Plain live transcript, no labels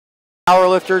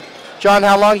powerlifter. John,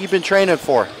 how long you been training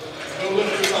for?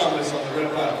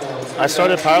 I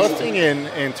started powerlifting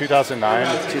in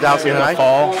 2009. 2009? In the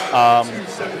fall,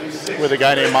 with a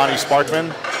guy named Monty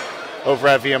Sparkman over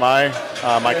at VMI,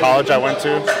 my college I went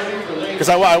to. Because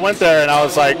I went there and I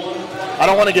was like, I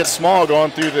don't want to get small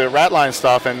going through the rat line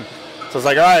stuff. And so I was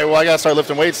like, all right, well, I got to start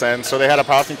lifting weights then. So they had a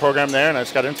powerlifting program there, and I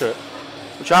just got into it.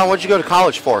 John, what did you go to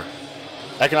college for?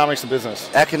 Economics and business.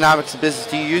 Economics and business.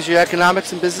 Do you use your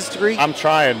economics and business degree? I'm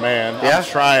trying, man. Yeah? I'm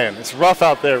trying. It's rough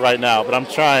out there right now, but I'm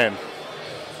trying.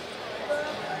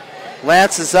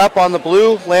 Lance is up on the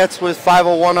blue. Lance with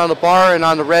 501 on the bar, and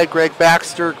on the red, Greg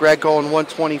Baxter. Greg going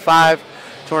 125,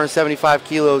 275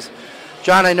 kilos.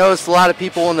 John, I noticed a lot of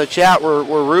people in the chat were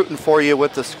rooting for you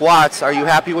with the squats. Are you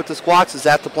happy with the squats? Is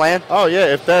that the plan? Oh,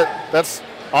 yeah. If that's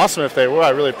awesome if they were. I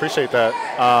really appreciate that.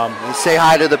 You say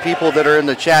hi to the people that are in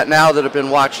the chat now that have been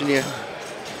watching you.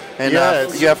 And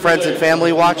yeah, you have friends and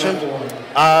family watching?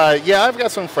 Yeah, I've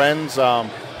got some friends.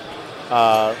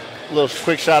 Little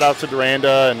quick shout out to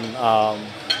Duranda and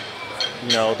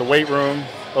the weight room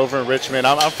over in Richmond.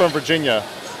 I'm from Virginia,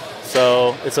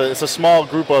 so it's a small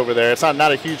group over there. It's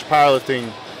not a huge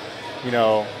powerlifting,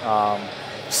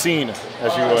 scene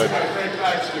as you would.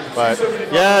 But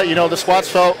yeah, the squats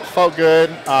felt good.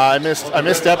 I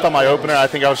missed depth on my opener. I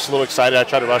think I was just a little excited. I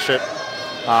tried to rush it.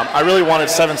 I really wanted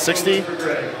 760.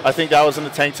 I think that was in the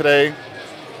tank today,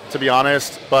 to be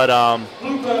honest. But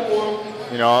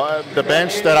the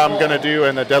bench that I'm going to do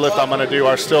and the deadlift I'm going to do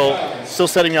are still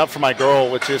setting me up for my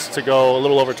goal, which is to go a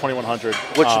little over 2100.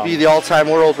 Which would be the all-time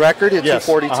world record at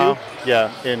 242? Yeah,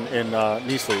 in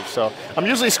knee sleeves. So I'm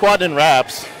usually squatting in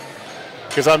wraps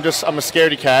because I'm a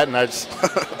scaredy cat, and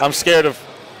I'm scared of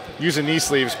using knee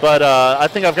sleeves. But I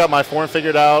think I've got my form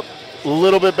figured out a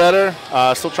little bit better.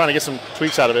 Still trying to get some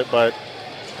tweaks out of it, but.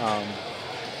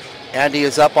 Andy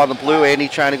is up on the blue. Andy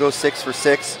trying to go 6 for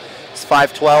 6. It's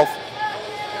 512.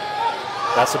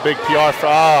 That's a big PR for,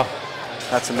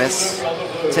 That's a miss.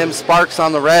 Tim Sparks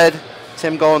on the red.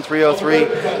 Tim going 303.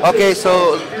 Okay,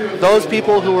 so those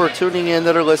people who are tuning in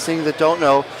that are listening that don't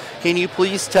know, can you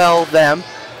please tell them,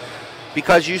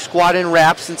 because you squat in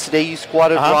wraps and today you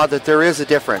squatted raw, that there is a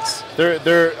difference?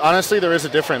 Honestly, there is a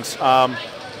difference. I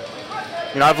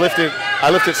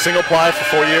lifted single ply for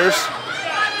 4 years.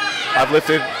 I've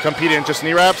competed in just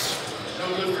knee wraps,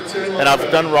 and I've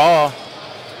done raw,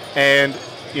 and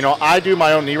I do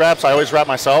my own knee wraps. I always wrap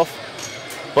myself.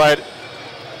 But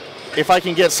if I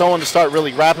can get someone to start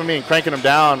really wrapping me and cranking them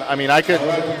down, I mean, I could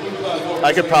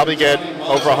probably get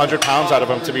over 100 pounds out of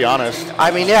them, to be honest. I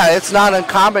mean, yeah, it's not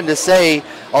uncommon to say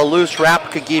a loose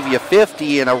wrap could give you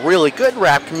 50 and a really good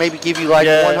wrap can maybe give you like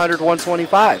 100,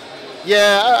 125.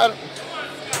 Yeah,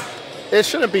 it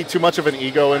shouldn't be too much of an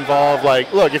ego involved.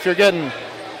 Like, look, if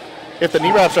the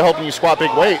knee wraps are helping you squat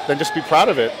big weight, then just be proud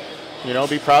of it.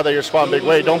 Be proud that you're squatting big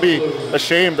weight. Don't be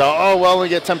ashamed of, only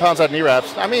get 10 pounds out of knee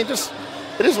wraps. I mean, it is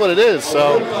what it is.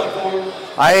 So,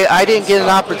 I didn't get an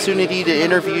opportunity to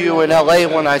interview you in LA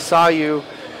when I saw you.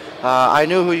 I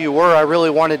knew who you were. I really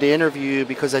wanted to interview you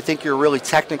because I think you're a really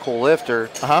technical lifter.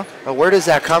 Where does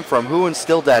that come from? Who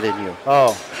instilled that in you?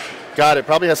 Oh, God, it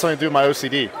probably has something to do with my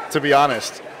OCD, to be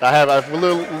honest. I have a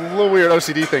little weird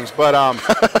OCD things, but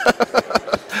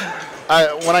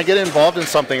when I get involved in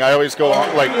something, I always go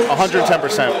like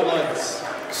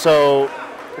 110%. So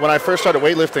when I first started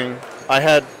weightlifting, I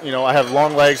have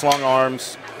long legs, long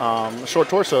arms, short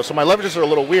torso. So my leverages are a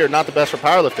little weird, not the best for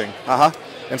powerlifting.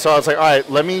 And so I was like, all right,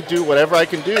 let me do whatever I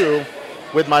can do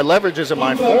with my leverages and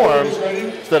my form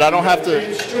so that I don't have to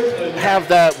have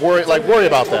that worry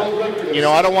about that.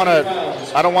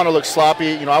 I don't want to look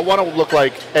sloppy. I want to look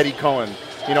like Eddie Cohen.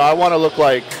 I want to look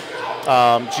like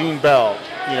Gene Bell.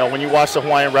 When you watch the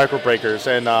Hawaiian record breakers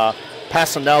and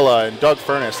Passanella and Doug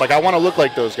Furness, like I want to look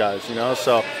like those guys,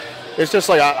 So it's just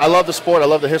like I love the sport, I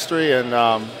love the history, and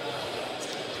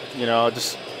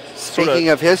just. Speaking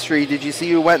of history, did you see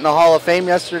you went in the Hall of Fame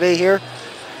yesterday here?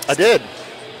 I did.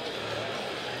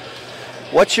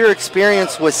 What's your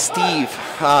experience with Steve?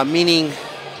 Meaning,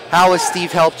 how has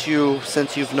Steve helped you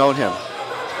since you've known him?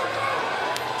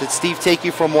 Did Steve take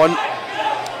you from one?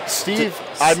 Steve,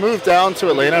 I moved down to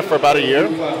Atlanta for about a year,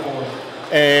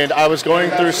 and I was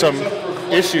going through some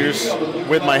issues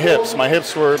with my hips. My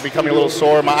hips were becoming a little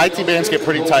sore. My IT bands get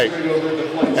pretty tight,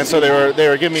 and so they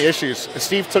were giving me issues.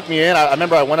 Steve took me in. I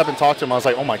remember I went up and talked to him. I was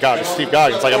like, oh my God, it's Steve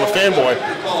Goggins. Like, I'm a fanboy.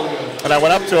 And I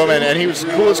went up to him, and he was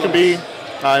cool as can be.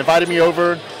 Invited me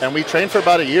over, and we trained for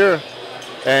about a year.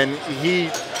 And he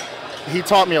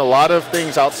taught me a lot of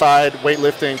things outside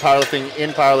weightlifting, powerlifting,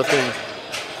 in powerlifting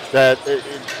that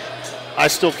I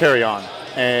still carry on.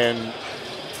 And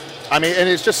I mean, and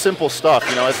it's just simple stuff.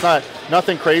 You know, it's not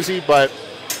nothing crazy, but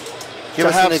give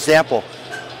us an example.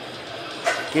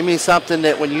 Give me something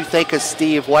that when you think of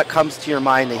Steve, what comes to your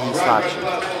mind that he's taught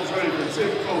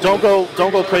you? Don't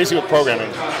go crazy with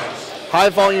programming. High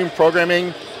volume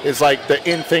programming is like the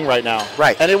in thing right now.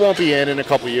 Right. And it won't be in a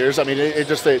couple of years. I mean, it's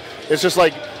just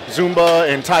like Zumba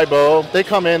and Taibo. They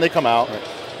come in, they come out, right.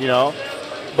 You know.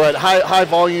 But high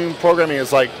volume programming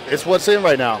is like, it's what's in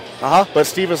right now. But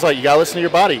Steve is like, you got to listen to your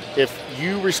body. If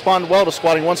you respond well to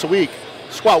squatting once a week,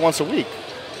 squat once a week.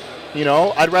 You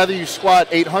know, I'd rather you squat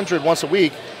 800 once a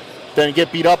week than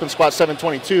get beat up and squat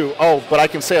 722. Oh, but I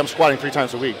can say I'm squatting 3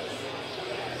 times a week.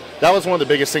 That was one of the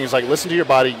biggest things. Like, listen to your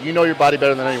body. You know your body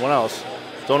better than anyone else.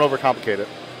 Don't overcomplicate it.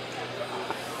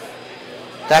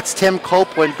 That's Tim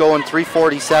Copeland going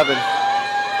 347.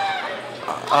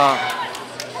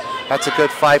 That's a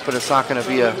good fight, but it's not going to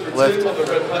be a lift.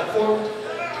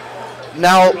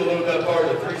 Now,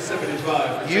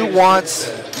 you want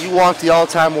the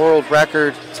all-time world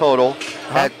record total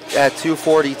at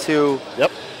 242.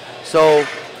 Yep. So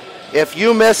if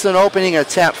you miss an opening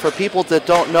attempt, for people that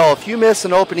don't know, if you miss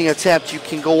an opening attempt, you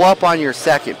can go up on your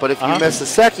second. But if you miss a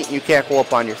second, you can't go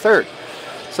up on your third.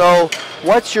 So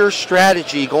what's your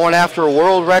strategy going after a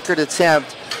world record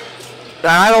attempt?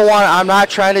 I'm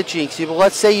not trying to jinx you, but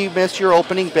let's say you miss your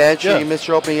opening bench or you miss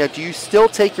your opening. Do you still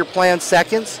take your planned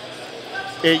seconds?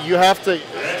 You have to.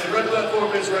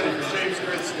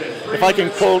 If I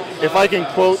can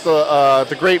quote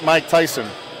the great Mike Tyson,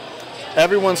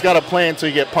 everyone's got a plan until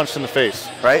you get punched in the face.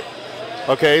 Right.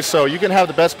 Okay, so you can have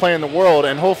the best plan in the world,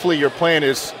 and hopefully your plan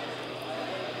is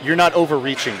you're not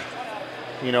overreaching.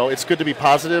 You know, it's good to be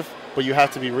positive, but you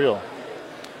have to be real.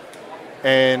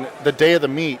 And the day of the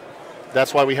meet,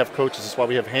 that's why we have coaches. That's why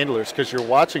we have handlers, because you're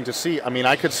watching to see. I mean,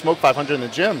 I could smoke 500 in the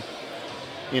gym,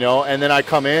 you know, and then I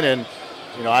come in and,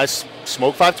 you know, I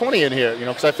smoke 520 in here, you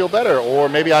know, because I feel better, or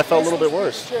maybe I felt a little bit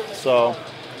worse. So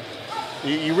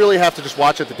you really have to just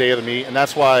watch it the day of the meet, and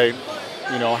that's why,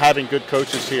 you know, having good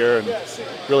coaches here and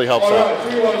really helps out.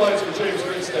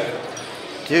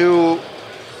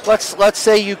 Let's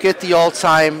say you get the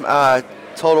all-time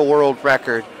total world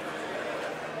record.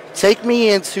 Take me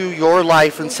into your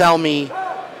life and tell me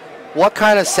what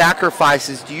kind of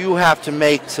sacrifices do you have to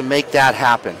make that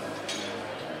happen?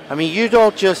 I mean, you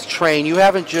don't just train. You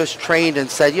haven't just trained and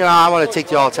said, you know, I want to take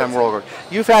the all-time world record.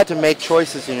 You've had to make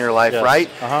choices in your life, right?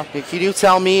 Can you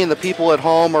tell me and the people at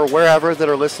home or wherever that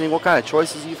are listening what kind of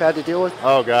choices you've had to deal with?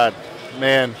 Oh, God.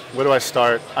 Man, where do I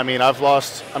start? I mean,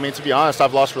 to be honest,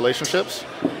 I've lost relationships.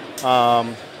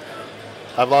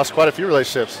 I've lost quite a few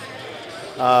relationships.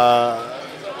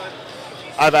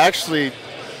 I've actually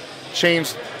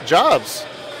changed jobs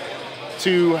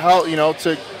to help, you know,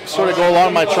 to sort of go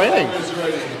along my training.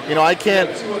 You know, I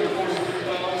can't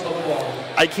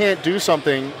do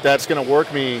something that's going to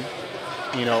work me,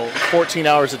 you know, 14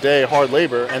 hours a day, hard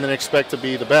labor, and then expect to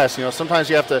be the best. You know, sometimes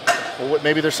you have to, well,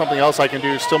 maybe there's something else I can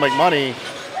do to still make money,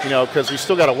 you know, because we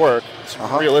still got to work. It's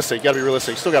realistic. You got to be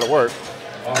realistic. You still got to work.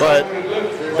 But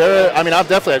I've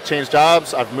definitely changed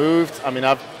jobs. I've moved. I mean,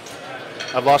 I've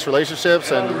lost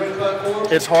relationships, and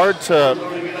it's hard to,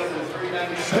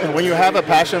 when you have a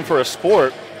passion for a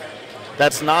sport,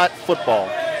 that's not football,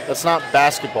 that's not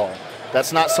basketball,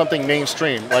 that's not something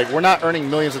mainstream. Like, we're not earning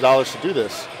millions of dollars to do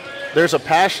this. There's a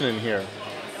passion in here.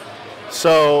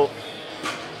 So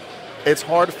it's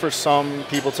hard for some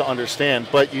people to understand,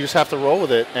 but you just have to roll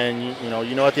with it, and you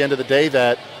know at the end of the day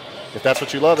that if that's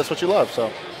what you love, that's what you love. So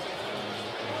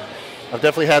I've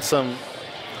definitely had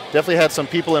some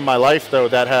people in my life, though,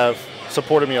 that have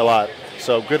supported me a lot.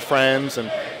 So good friends, and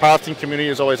powerlifting community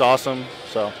is always awesome.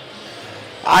 So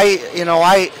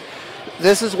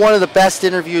this is one of the best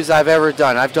interviews I've ever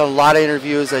done. I've done a lot of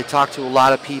interviews. I talked to a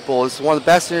lot of people. It's one of the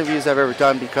best interviews I've ever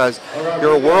done because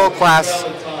you're a world-class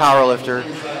powerlifter.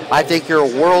 I think you're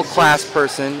a world-class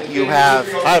person.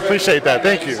 I appreciate that.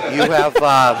 Thank you. You have a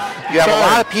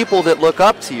lot of people that look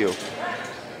up to you.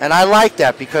 And I like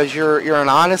that because you're an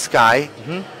honest guy.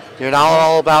 You're not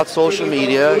all about social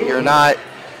media. You're not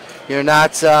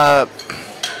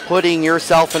putting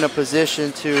yourself in a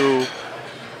position to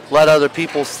let other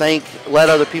people think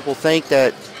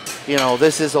that, you know,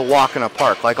 this is a walk in a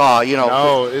park. Like, oh, you know.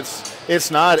 No, it's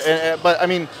not. But I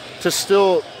mean,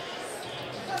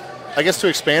 I guess to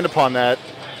expand upon that,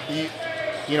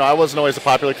 you know, I wasn't always a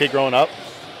popular kid growing up.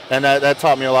 And that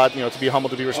taught me a lot, you know, to be humble,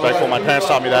 to be respectful. My parents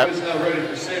taught me that.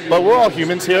 But we're all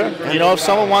humans here. You know, if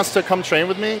someone wants to come train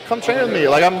with me, come train with me.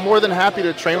 Like, I'm more than happy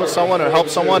to train with someone or help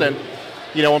someone. And,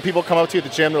 you know, when people come up to you at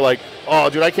the gym, they're like, oh,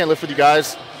 dude, I can't lift with you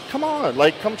guys. Come on,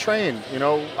 like, come train. You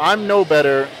know, I'm no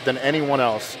better than anyone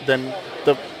else, than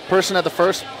the person at the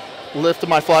first lift of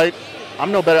my flight,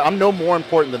 I'm no better. I'm no more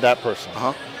important than that person.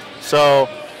 So,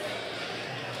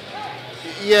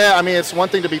 yeah, I mean, it's one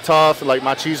thing to be tough and like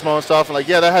machismo and stuff, and like,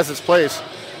 yeah, that has its place.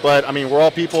 But I mean, we're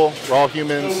all people. We're all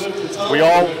humans. We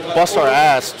all bust our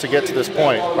ass to get to this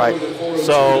point. Right.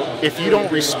 So if you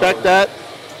don't respect that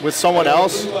with someone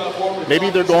else, maybe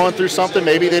they're going through something,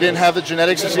 maybe they didn't have the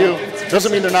genetics as you,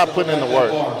 doesn't mean they're not putting in the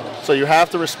work. So you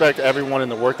have to respect everyone in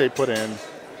the work they put in.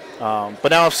 But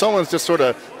now if someone's just sort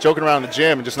of joking around in the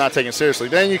gym and just not taking it seriously,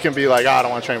 then you can be like, I don't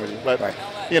want to train with you. But,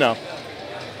 you know.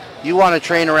 You want to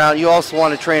train around, you also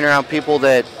want to train around people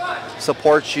that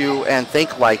support you and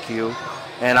think like you.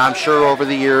 And I'm sure over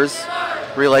the years,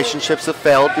 relationships have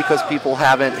failed because people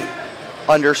haven't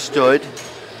understood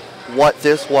what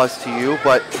this was to you,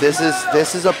 but this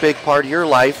is a big part of your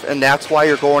life, and that's why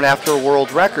you're going after a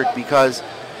world record, because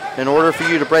in order for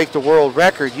you to break the world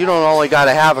record, you don't only got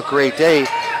to have a great day,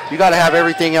 you got to have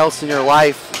everything else in your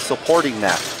life supporting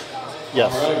that.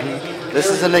 Yes.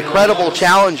 This is an incredible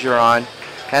challenge you're on,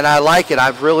 and I like it.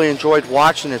 I've really enjoyed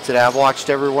watching it today. I've watched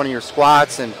every one of your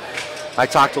squats, and I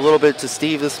talked a little bit to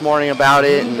Steve this morning about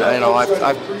it, and you know,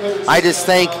 I just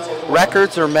think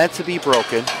records are meant to be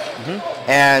broken.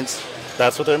 And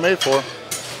that's what they're made for.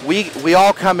 We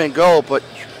all come and go, but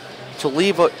to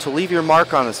leave your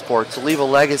mark on the sport, to leave a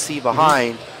legacy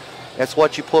behind, that's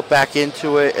what you put back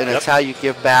into it, and it's how you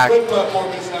give back.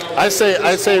 I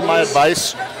say my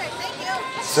advice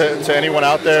to anyone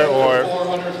out there, or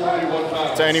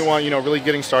to anyone, you know, really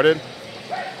getting started,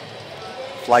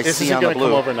 this isn't going to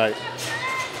come overnight.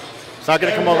 It's not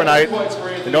going to come overnight,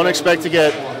 and don't expect to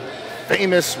get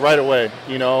famous right away.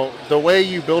 You know, the way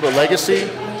you build a legacy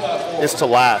is to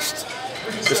last.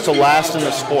 Is to last in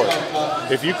the sport.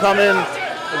 If you come in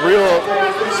real...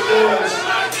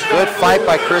 Good fight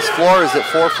by Chris Flores at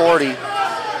 440.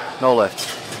 No lift.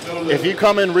 If you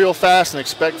come in real fast and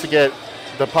expect to get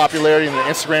the popularity and the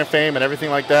Instagram fame and everything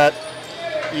like that,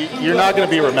 you're not going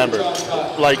to be remembered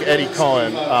like Eddie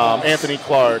Cohen, Anthony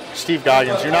Clark, Steve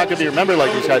Goggins. You're not going to be remembered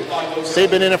like these guys.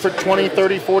 They've been in it for 20,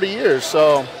 30, 40 years.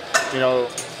 So, you know,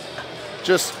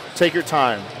 just take your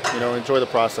time. You know, enjoy the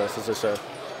process, as I said.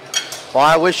 Well,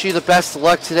 I wish you the best of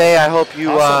luck today. I hope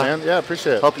you awesome, man. Yeah,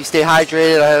 appreciate it. Hope you stay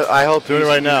hydrated. I hope doing it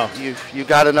right now. You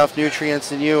got enough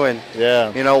nutrients in you, and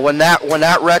yeah, you know, when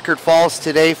that record falls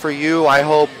today for you, I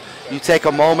hope you take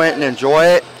a moment and enjoy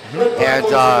it, and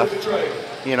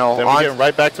you know, then we're getting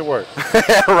right back to work.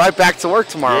 Right back to work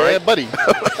tomorrow. Yeah, right? buddy.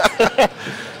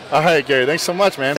 All right, Gary. Thanks so much, man.